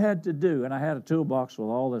all I had to do, and I had a toolbox with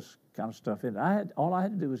all this kind of stuff in it, all I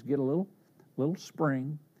had to do was get a little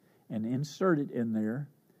spring and insert it in there,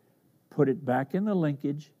 put it back in the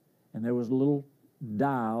linkage, and there was a little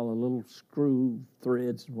dial, a little screw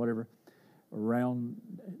threads and whatever around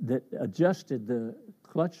that adjusted the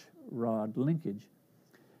clutch rod linkage.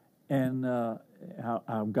 And I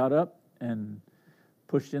got up and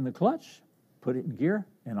pushed in the clutch, put it in gear,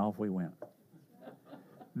 and off we went.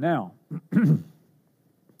 Now,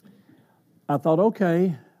 I thought,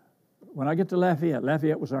 okay, when I get to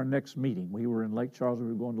Lafayette was our next meeting. We were in Lake Charles, we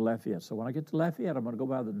were going to Lafayette. So when I get to Lafayette, I'm going to go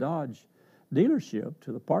by the Dodge dealership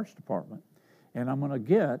to the parts department, and I'm going to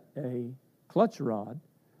get a clutch rod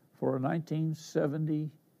for a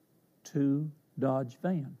 1972 Dodge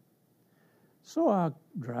van. So I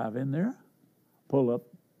drive in there, pull up,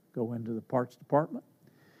 go into the parts department,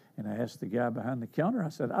 and I asked the guy behind the counter, I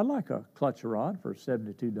said, I'd like a clutch rod for a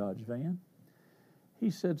 72 Dodge van.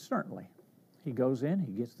 He said, certainly. He goes in,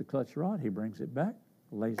 he gets the clutch rod, he brings it back,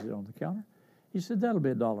 lays it on the counter. He said, that'll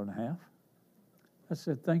be $1.50. I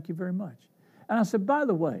said, thank you very much. And I said, by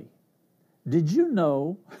the way, did you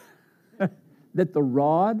know that the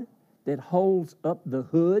rod that holds up the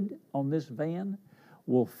hood on this van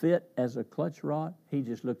will fit as a clutch rod? He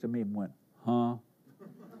just looked at me and went, huh?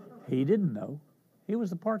 He didn't know. He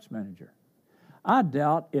was the parts manager. I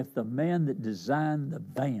doubt if the man that designed the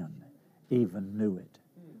van even knew it,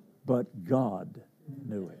 but God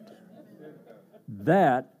knew it.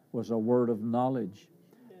 That was a word of knowledge.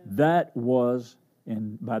 That was,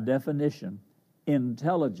 by definition,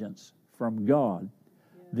 intelligence from God.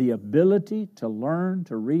 The ability to learn,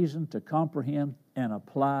 to reason, to comprehend, and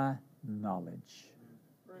apply knowledge.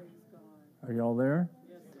 Are you all there?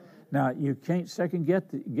 Now, you can't second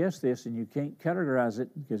guess this, and you can't categorize it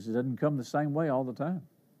because it doesn't come the same way all the time.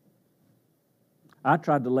 I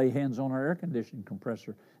tried to lay hands on our air conditioning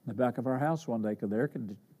compressor in the back of our house one day because the air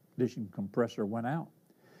conditioning compressor went out.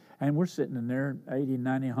 And we're sitting in there 80,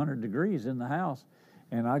 90, 100 degrees in the house,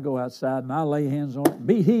 and I go outside and I lay hands on it,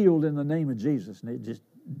 be healed in the name of Jesus, and it just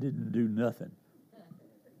didn't do nothing.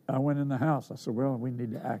 I went in the house. I said, well, we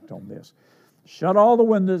need to act on this. Shut all the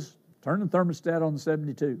windows, turn the thermostat on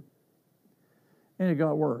 72. And it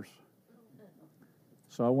got worse.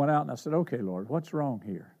 So I went out and I said, okay, Lord, what's wrong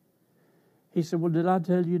here? He said, well, did I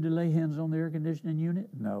tell you to lay hands on the air conditioning unit?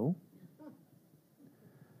 No.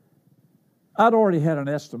 I'd already had an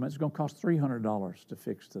estimate. It's going to cost $300 to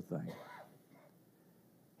fix the thing.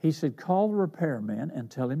 He said, call the repairman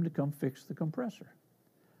and tell him to come fix the compressor.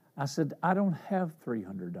 I said, I don't have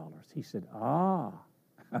 $300. He said,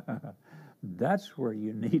 that's where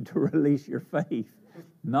you need to release your faith.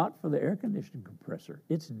 Not for the air conditioning compressor.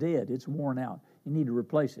 It's dead. It's worn out. You need to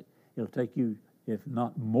replace it. It'll take you, if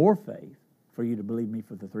not more faith, for you to believe me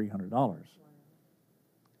for the $300.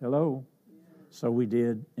 Hello? So we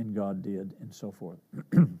did, and God did, and so forth.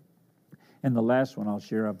 And the last one I'll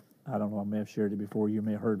share, I don't know, I may have shared it before. You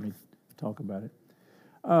may have heard me talk about it.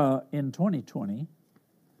 In 2020,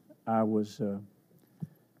 I was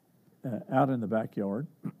out in the backyard,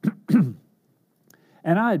 and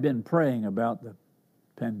I had been praying about the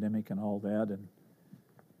pandemic and all that, and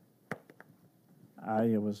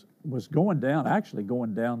I was going down, actually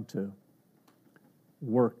going down to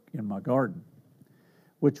work in my garden,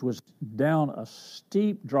 which was down a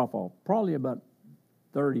steep drop-off, probably about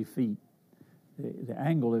 30 feet. The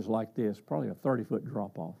angle is like this, probably a 30-foot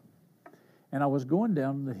drop-off. And I was going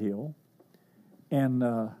down the hill, and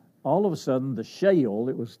all of a sudden the shale,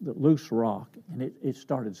 it was the loose rock, and it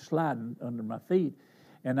started sliding under my feet.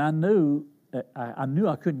 And I knew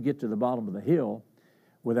I couldn't get to the bottom of the hill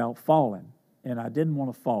without falling, and I didn't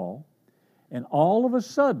want to fall. And all of a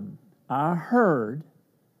sudden, I heard,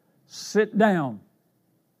 "Sit down."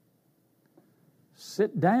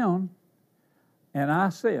 Sit down. And I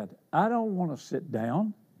said, "I don't want to sit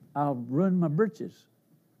down. I'll ruin my britches."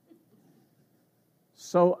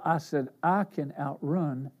 So I said, "I can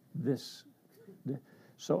outrun this."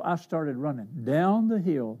 So I started running down the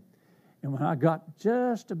hill. And when I got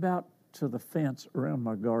just about to the fence around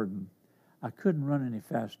my garden, I couldn't run any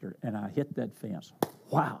faster, and I hit that fence.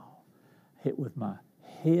 Wow! Hit with my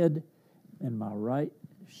head and my right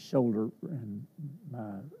shoulder and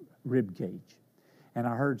my rib cage. And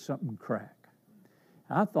I heard something crack.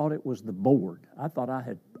 I thought it was the board. I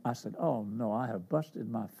said, "Oh no, I have busted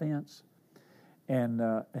my fence." And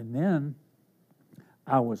then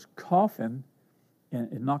I was coughing,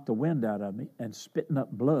 and it knocked the wind out of me, and spitting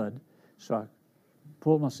up blood. So I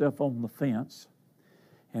pulled myself on the fence,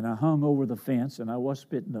 and I hung over the fence, and I was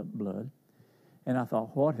spitting up blood. And I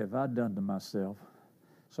thought, what have I done to myself?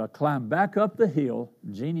 So I climbed back up the hill.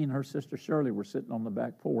 Jeannie and her sister Shirley were sitting on the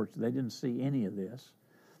back porch. They didn't see any of this.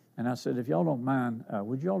 And I said, "If y'all don't mind,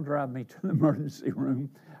 would y'all drive me to the emergency room?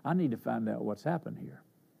 I need to find out what's happened here."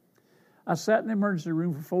 I sat in the emergency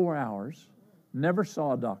room for 4 hours, never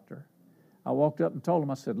saw a doctor. I walked up and told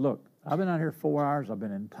them, I said, "Look, I've been out here 4 hours. I've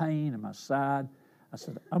been in pain in my side." I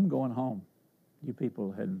said, "I'm going home. You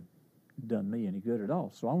people hadn't done me any good at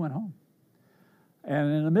all." So I went home.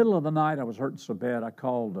 And in the middle of the night, I was hurting so bad, I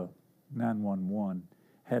called 911,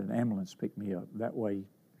 had an ambulance pick me up. That way,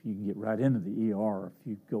 you can get right into the ER if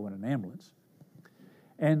you go in an ambulance.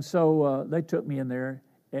 And so they took me in there,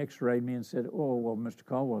 x-rayed me, and said, "Oh, well, Mr.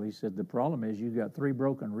 Caldwell," he said, "the problem is you got 3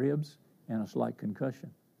 broken ribs and a slight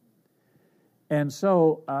concussion." And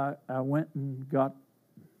so I went and got,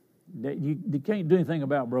 you can't do anything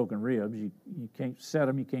about broken ribs. You can't set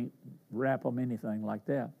them, you can't wrap them, anything like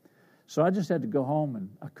that. So I just had to go home, and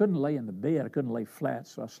I couldn't lay in the bed. I couldn't lay flat,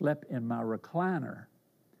 so I slept in my recliner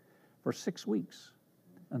for 6 weeks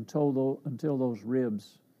until those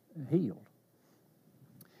ribs healed.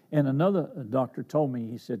 And another doctor told me,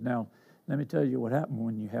 he said, "Now, let me tell you what happened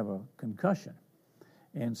when you have a concussion."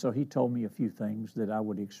 And so he told me a few things that I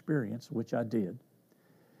would experience, which I did.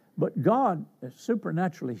 But God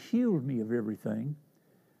supernaturally healed me of everything.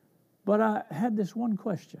 But I had this one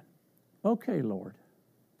question. Okay, Lord,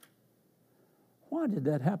 why did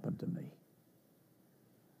that happen to me?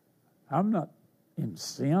 I'm not in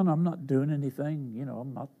sin. I'm not doing anything.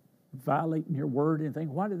 I'm not violating your word or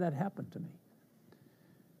anything. Why did that happen to me?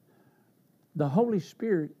 The Holy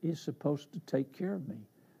Spirit is supposed to take care of me.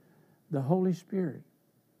 The Holy Spirit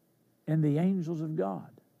and the angels of God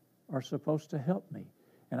are supposed to help me.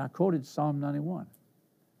 And I quoted Psalm 91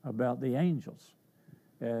 about the angels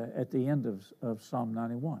at the end of Psalm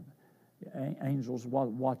 91. Angels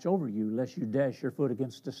watch over you lest you dash your foot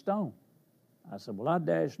against a stone. I said, "Well, I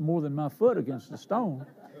dashed more than my foot against a stone,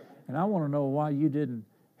 and I want to know why you didn't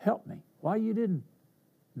help me, why you didn't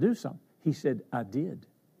do something." He said, "I did."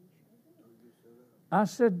 I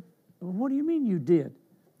said, "What do you mean you did?"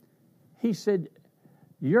 He said,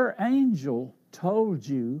 "Your angel told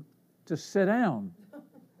you to sit down."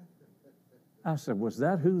 I said, "Was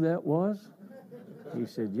that who that was?" He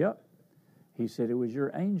said, "Yep." He said, "It was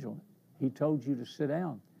your angel. He told you to sit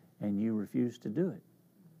down, and you refused to do it."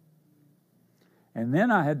 And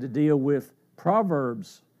then I had to deal with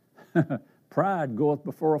Proverbs. Pride goeth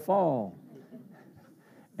before a fall.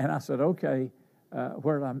 And I said, "Okay,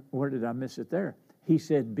 where did I miss it there?" He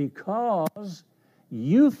said, "Because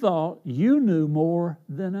you thought you knew more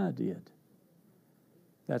than I did."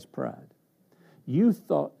 That's pride.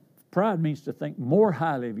 Pride means to think more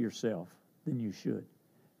highly of yourself than you should.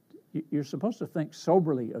 You're supposed to think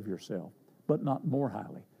soberly of yourself, but not more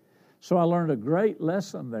highly. So I learned a great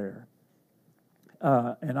lesson there,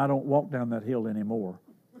 and I don't walk down that hill anymore.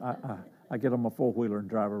 I get on my four-wheeler and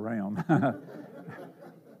drive around. I'm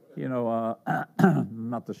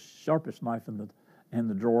not the sharpest knife in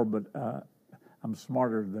the drawer, but I'm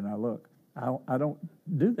smarter than I look. I don't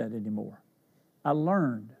do that anymore. I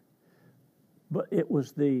learned, but it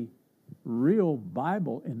was the real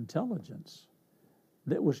Bible intelligence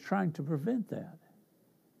that was trying to prevent that.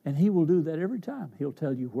 And He will do that every time. He'll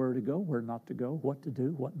tell you where to go, where not to go, what to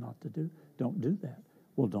do, what not to do. Don't do that.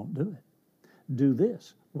 Well, don't do it. Do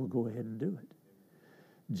this. Well, go ahead and do it.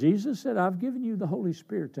 Jesus said, I've given you the Holy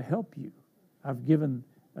Spirit to help you. I've given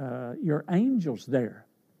your angels there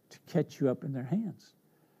to catch you up in their hands,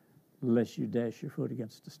 lest you dash your foot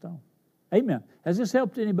against a stone. Amen. Has this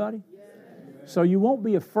helped anybody? Yes. So you won't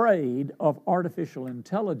be afraid of artificial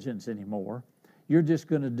intelligence anymore. You're just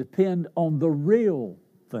going to depend on the real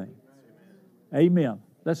thing. Amen.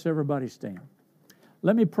 Let's everybody stand.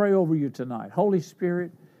 Let me pray over you tonight. Holy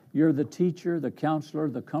Spirit, you're the teacher, the counselor,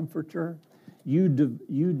 the comforter. You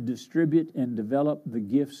distribute and develop the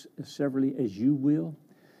gifts severally as you will.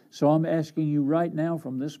 So I'm asking you right now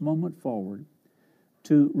from this moment forward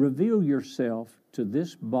to reveal yourself to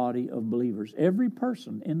this body of believers, every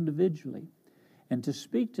person individually, and to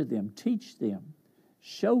speak to them, teach them,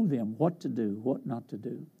 show them what to do, what not to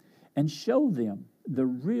do, and show them the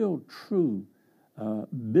real, true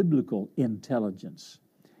biblical intelligence.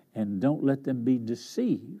 And don't let them be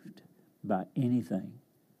deceived by anything.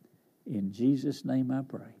 In Jesus' name I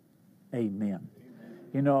pray. Amen.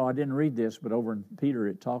 You know, I didn't read this, but over in Peter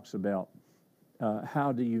it talks about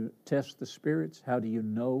how do you test the spirits? How do you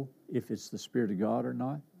know if it's the Spirit of God or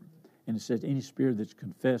not? And it says, any spirit that's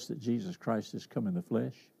confessed that Jesus Christ has come in the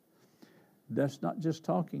flesh. That's not just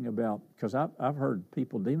talking about, because I've heard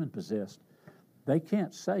people demon-possessed, they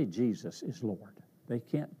can't say Jesus is Lord. They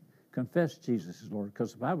can't confess Jesus is Lord,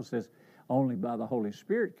 because the Bible says only by the Holy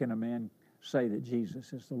Spirit can a man say that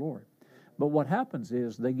Jesus is the Lord. But what happens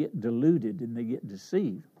is they get deluded and they get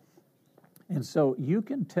deceived. And so you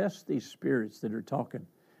can test these spirits that are talking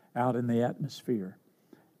out in the atmosphere.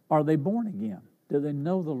 Are they born again? Do they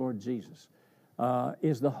know the Lord Jesus?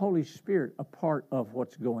 Is the Holy Spirit a part of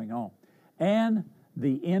what's going on? And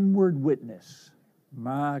the inward witness.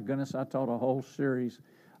 My goodness, I taught a whole series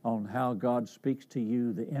on how God speaks to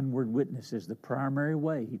you. The inward witness is the primary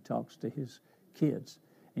way He talks to His kids.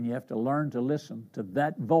 And you have to learn to listen to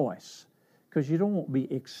that voice, because you don't want to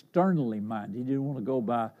be externally minded. You don't want to go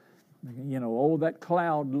by, oh, that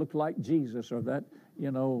cloud looked like Jesus, or that,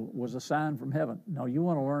 was a sign from heaven. No, you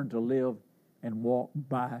want to learn to live and walk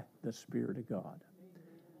by the Spirit of God.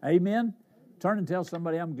 Amen. Turn and tell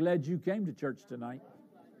somebody, I'm glad you came to church tonight.